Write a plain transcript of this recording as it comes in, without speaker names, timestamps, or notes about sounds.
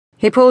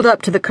He pulled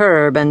up to the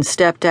curb and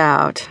stepped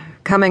out,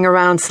 coming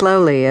around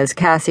slowly as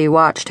Cassie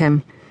watched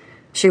him.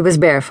 She was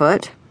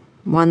barefoot,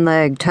 one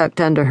leg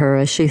tucked under her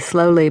as she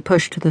slowly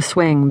pushed the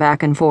swing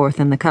back and forth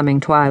in the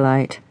coming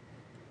twilight.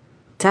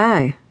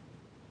 "Ty."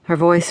 Her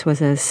voice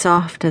was as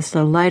soft as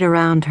the light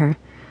around her.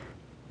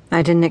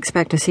 "I didn't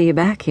expect to see you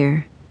back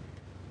here."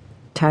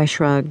 Ty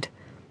shrugged.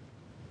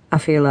 "I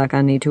feel like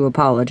I need to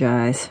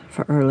apologize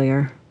for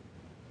earlier."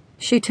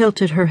 She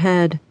tilted her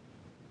head,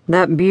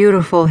 that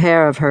beautiful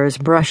hair of hers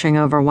brushing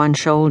over one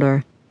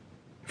shoulder.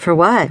 "For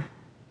what?"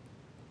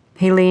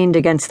 He leaned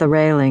against the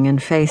railing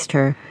and faced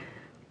her.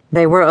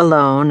 They were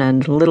alone,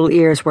 and little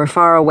ears were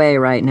far away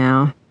right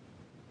now.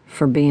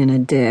 "For being a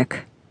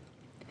dick."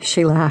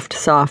 She laughed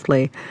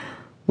softly.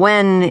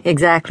 "When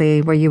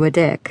exactly were you a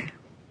dick?"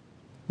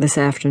 "This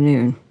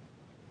afternoon.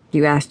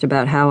 You asked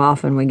about how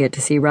often we get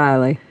to see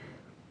Riley.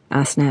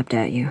 I snapped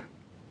at you."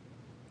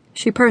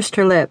 She pursed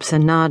her lips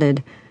and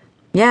nodded.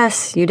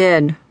 "Yes, you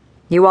did.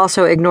 You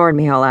also ignored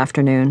me all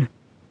afternoon."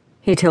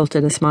 He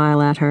tilted a smile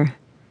at her.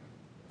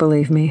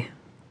 "Believe me,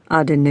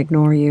 I didn't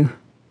ignore you.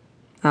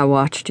 I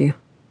watched you.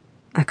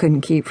 I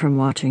couldn't keep from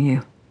watching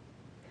you."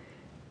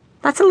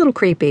 "That's a little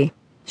creepy,"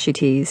 she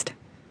teased.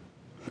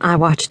 "I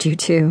watched you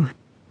too.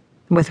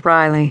 With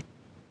Riley.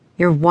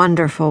 You're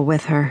wonderful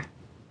with her."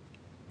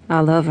 "I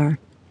love her.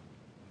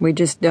 We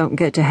just don't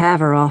get to have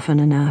her often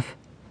enough."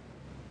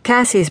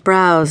 Cassie's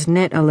brows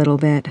knit a little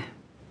bit.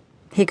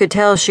 He could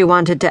tell she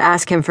wanted to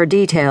ask him for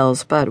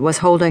details, but was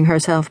holding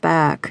herself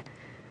back.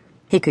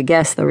 He could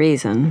guess the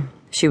reason.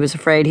 She was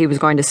afraid he was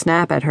going to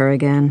snap at her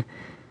again.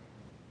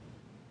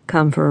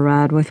 "Come for a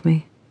ride with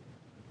me?"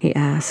 he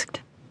asked.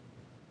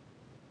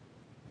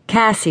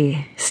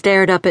 Cassie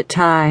stared up at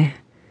Ty,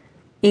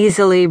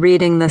 easily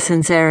reading the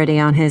sincerity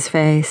on his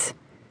face.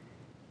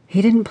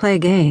 He didn't play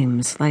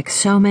games like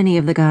so many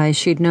of the guys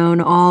she'd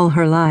known all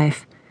her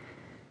life.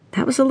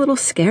 That was a little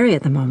scary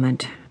at the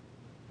moment.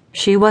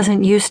 She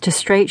wasn't used to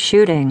straight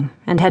shooting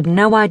and had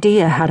no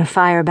idea how to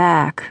fire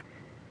back.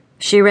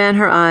 She ran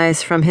her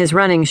eyes from his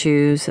running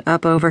shoes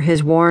up over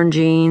his worn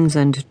jeans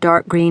and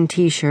dark green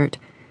t-shirt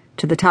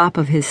to the top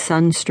of his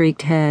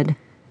sun-streaked head.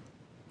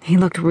 He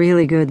looked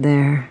really good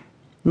there,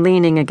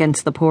 leaning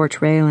against the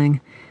porch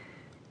railing,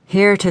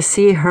 here to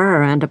see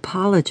her and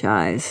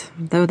apologize,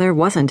 though there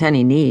wasn't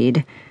any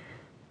need.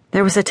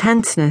 There was a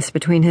tenseness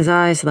between his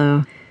eyes,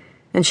 though,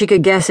 and she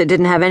could guess it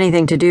didn't have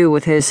anything to do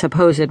with his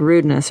supposed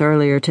rudeness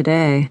earlier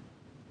today.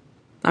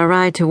 "A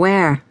ride to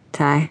where,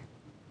 Ty?"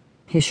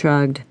 He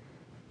shrugged.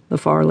 "The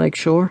far lake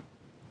shore."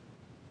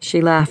 She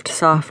laughed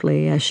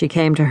softly as she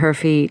came to her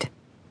feet.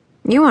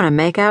 "You want to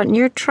make out in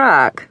your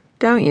truck,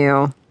 don't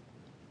you?"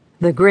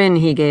 The grin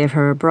he gave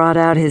her brought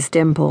out his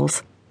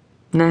dimples.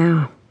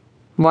 "Now,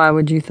 why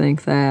would you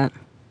think that?"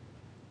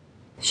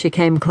 She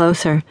came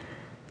closer,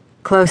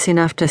 close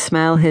enough to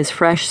smell his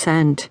fresh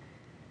scent.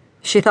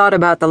 She thought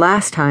about the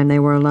last time they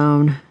were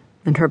alone,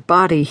 and her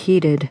body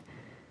heated.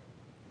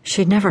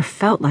 She'd never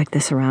felt like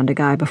this around a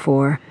guy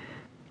before.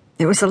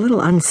 It was a little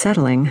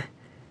unsettling.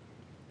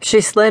 She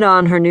slid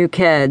on her new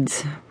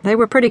Keds. They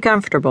were pretty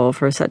comfortable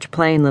for such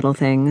plain little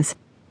things.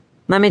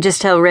 "Let me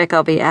just tell Rick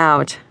I'll be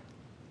out."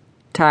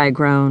 Ty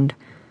groaned.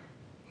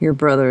 "Your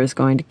brother is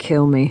going to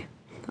kill me.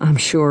 I'm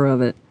sure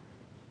of it."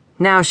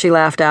 Now she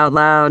laughed out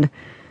loud.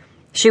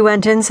 She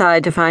went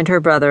inside to find her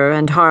brother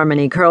and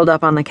Harmony curled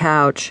up on the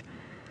couch.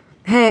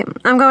 "Hey,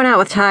 I'm going out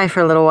with Ty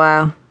for a little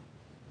while."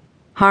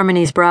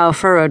 Harmony's brow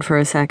furrowed for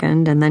a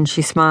second, and then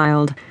she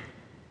smiled.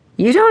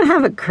 "You don't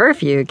have a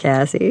curfew,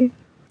 Cassie.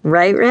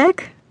 Right,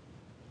 Rick?"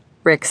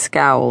 Rick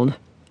scowled.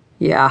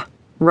 "Yeah,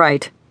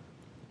 right."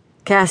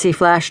 Cassie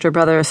flashed her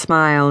brother a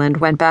smile and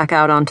went back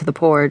out onto the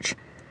porch.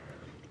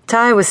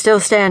 Ty was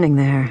still standing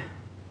there,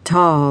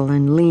 tall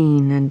and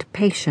lean and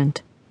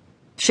patient.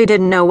 She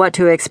didn't know what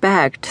to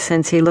expect,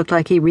 since he looked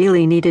like he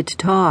really needed to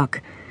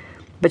talk.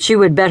 But she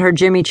would bet her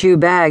Jimmy Choo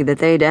bag that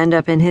they'd end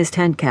up in his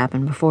tent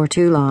cabin before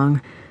too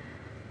long.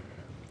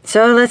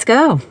 "So let's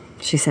go,"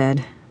 she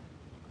said.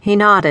 He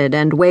nodded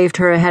and waved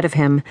her ahead of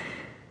him.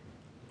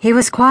 He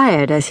was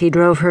quiet as he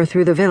drove her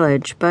through the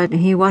village, but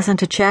he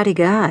wasn't a chatty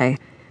guy.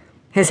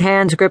 His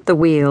hands gripped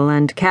the wheel,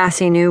 and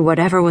Cassie knew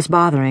whatever was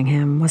bothering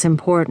him was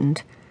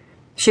important.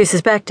 She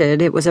suspected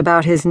it was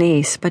about his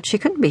niece, but she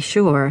couldn't be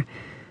sure.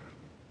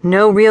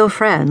 No real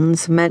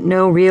friends meant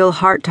no real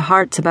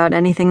heart-to-hearts about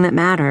anything that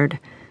mattered.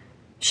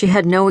 She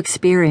had no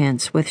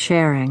experience with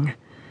sharing.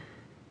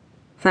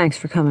 "Thanks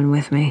for coming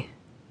with me,"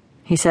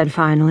 he said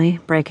finally,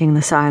 breaking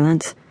the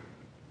silence.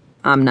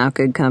 "I'm not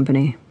good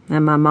company,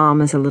 and my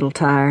mom is a little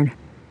tired."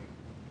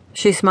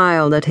 She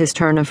smiled at his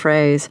turn of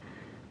phrase.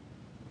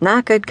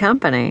 "Not good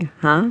company,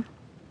 huh?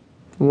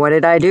 What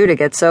did I do to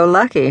get so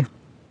lucky?"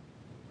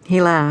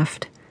 He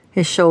laughed,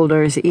 his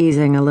shoulders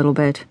easing a little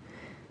bit.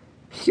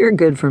 "You're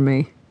good for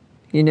me.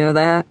 You know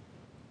that?"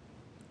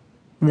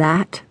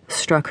 That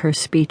struck her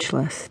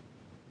speechless.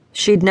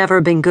 She'd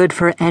never been good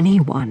for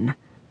anyone.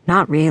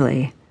 Not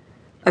really.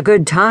 A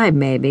good time,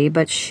 maybe,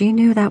 but she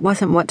knew that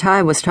wasn't what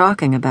Ty was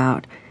talking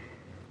about.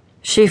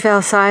 She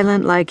fell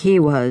silent like he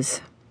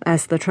was,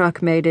 as the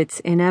truck made its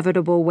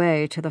inevitable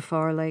way to the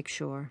far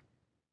lakeshore.